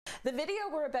The video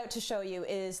we're about to show you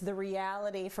is the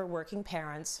reality for working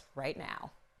parents right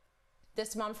now.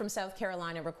 This mom from South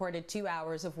Carolina recorded 2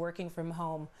 hours of working from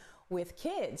home with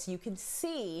kids. You can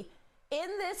see in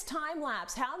this time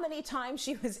lapse how many times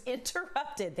she was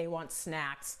interrupted. They want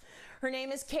snacks. Her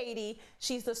name is Katie.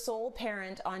 She's the sole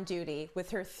parent on duty with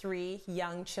her 3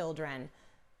 young children.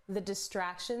 The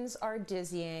distractions are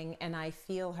dizzying and I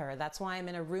feel her. That's why I'm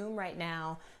in a room right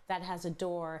now that has a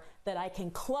door that I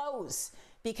can close,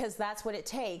 because that's what it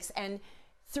takes. And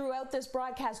throughout this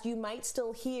broadcast, you might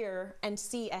still hear and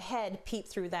see a head peep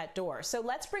through that door. So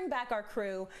let's bring back our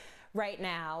crew right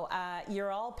now.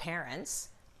 You're all parents.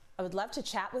 I would love to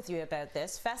chat with you about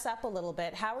this. Fess up a little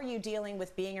bit. How are you dealing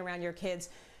with being around your kids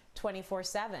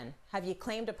 24/7? Have you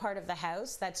claimed a part of the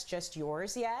house that's just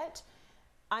yours yet?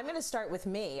 I'm going to start with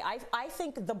me. I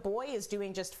think the boy is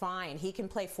doing just fine. He can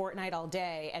play Fortnite all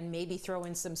day and maybe throw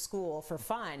in some school for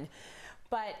fun.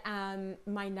 But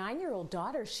my 9-year-old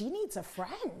daughter, she needs a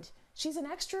friend. She's an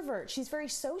extrovert. She's very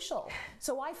social.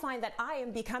 So I find that I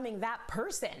am becoming that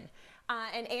person.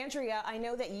 And Andrea, I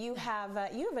know that you have a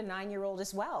 9-year-old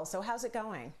as well. So how's it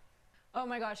going? Oh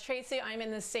my gosh, Tracy, I'm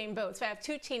in the same boat. So I have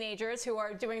 2 teenagers who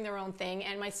are doing their own thing,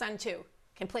 and my son too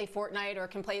can play Fortnite or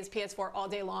can play his PS4 all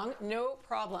day long, no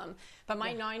problem. But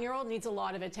my 9-year-old needs a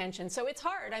lot of attention. So it's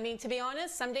hard. I mean, to be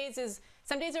honest, some days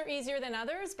are easier than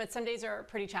others, but some days are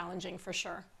pretty challenging for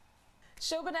sure.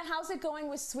 Shobana, how's it going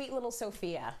with sweet little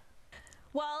Sophia?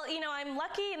 Well, you know, I'm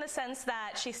lucky in the sense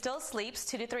that she still sleeps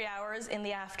 2 to 3 hours in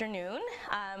the afternoon.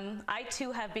 I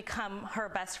too have become her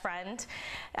best friend.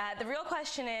 The real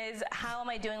question is, how am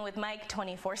I doing with Mike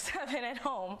 24/7 at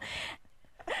home?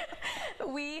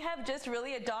 We have just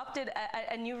really adopted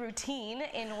a new routine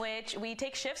in which we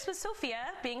take shifts with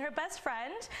Sophia, being her best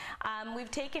friend.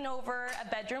 We've taken over a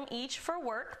bedroom each for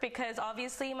work because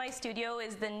obviously my studio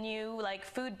is the new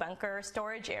food bunker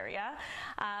storage area.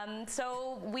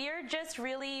 So we're just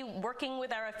really working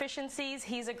with our efficiencies.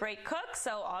 He's a great cook,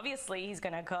 so obviously he's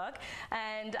gonna cook.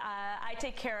 And I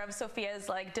take care of Sophia's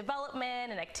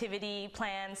development and activity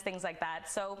plans, things like that.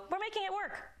 So we're making it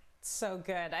work. So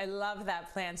good. I love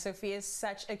that plan. Sophia is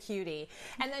such a cutie.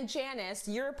 And then Janice,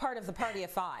 you're part of the party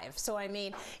of 5. So I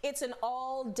mean, it's an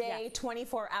all-day,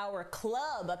 24-hour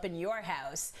club up in your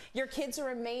house. Your kids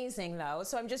are amazing though.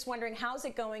 So I'm just wondering, how's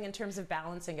it going in terms of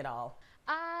balancing it all?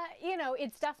 You know,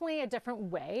 it's definitely a different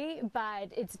way, but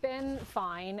it's been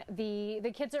fine.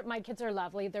 My kids are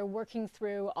lovely. They're working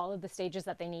through all of the stages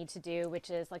that they need to do, which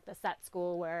is like the set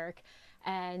schoolwork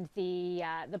and the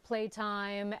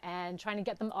playtime and trying to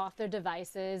get them off their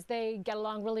devices. They get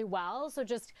along really well. So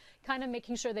just kind of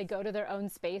making sure they go to their own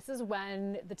spaces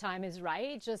when the time is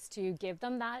right, just to give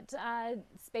them that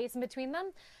space in between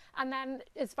them. And then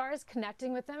as far as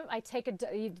connecting with them, I take a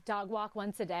dog walk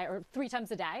once a day or 3 times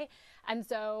a day. And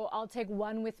so I'll take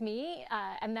one with me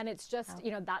and then it's just,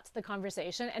 you know, that's the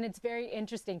conversation. And it's very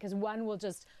interesting because one will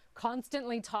just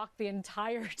constantly talk the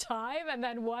entire time. And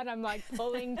then one I'm like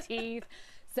pulling teeth.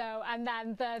 So, and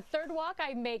then the third walk,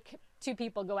 I make 2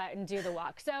 people go out and do the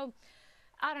walk. So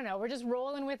I don't know, we're just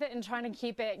rolling with it and trying to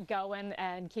keep it going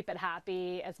and keep it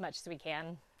happy as much as we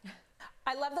can.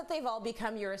 I love that they've all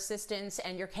become your assistants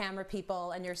and your camera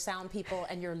people and your sound people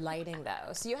and your lighting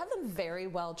though. So you have them very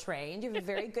well trained. You have a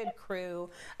very good crew,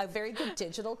 a very good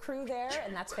digital crew there,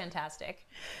 and that's fantastic.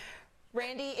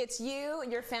 Randy, it's you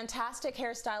and your fantastic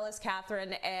hairstylist,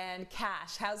 Catherine, and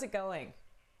Cash. How's it going?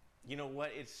 You know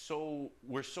what,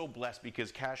 we're so blessed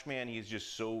because Cashman, he is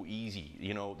just so easy.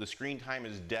 You know, the screen time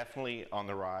is definitely on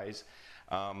the rise.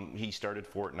 He started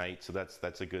Fortnite, so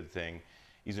that's a good thing.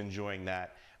 He's enjoying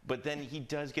that. But then he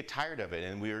does get tired of it,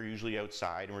 and we're usually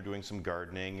outside and we're doing some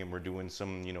gardening and we're doing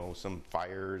some, you know, some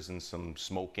fires and some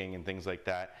smoking and things like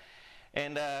that.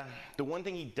 And the one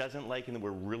thing he doesn't like and that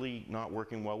we're really not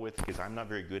working well with, because I'm not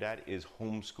very good at, is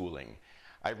homeschooling.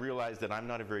 I realized that I'm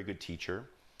not a very good teacher,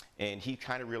 and he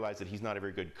kind of realized that he's not a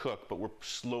very good cook, but we're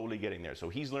slowly getting there. So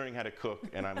he's learning how to cook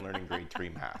and I'm learning grade 3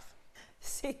 math.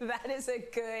 See, that is a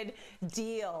good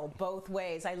deal both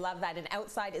ways. I love that. And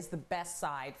outside is the best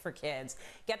side for kids.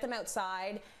 Get them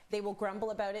outside. They will grumble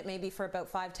about it maybe for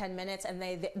about 5-10 minutes, and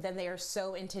then they are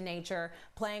so into nature,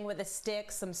 playing with a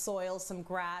stick, some soil, some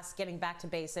grass, getting back to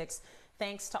basics.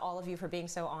 Thanks to all of you for being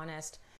so honest.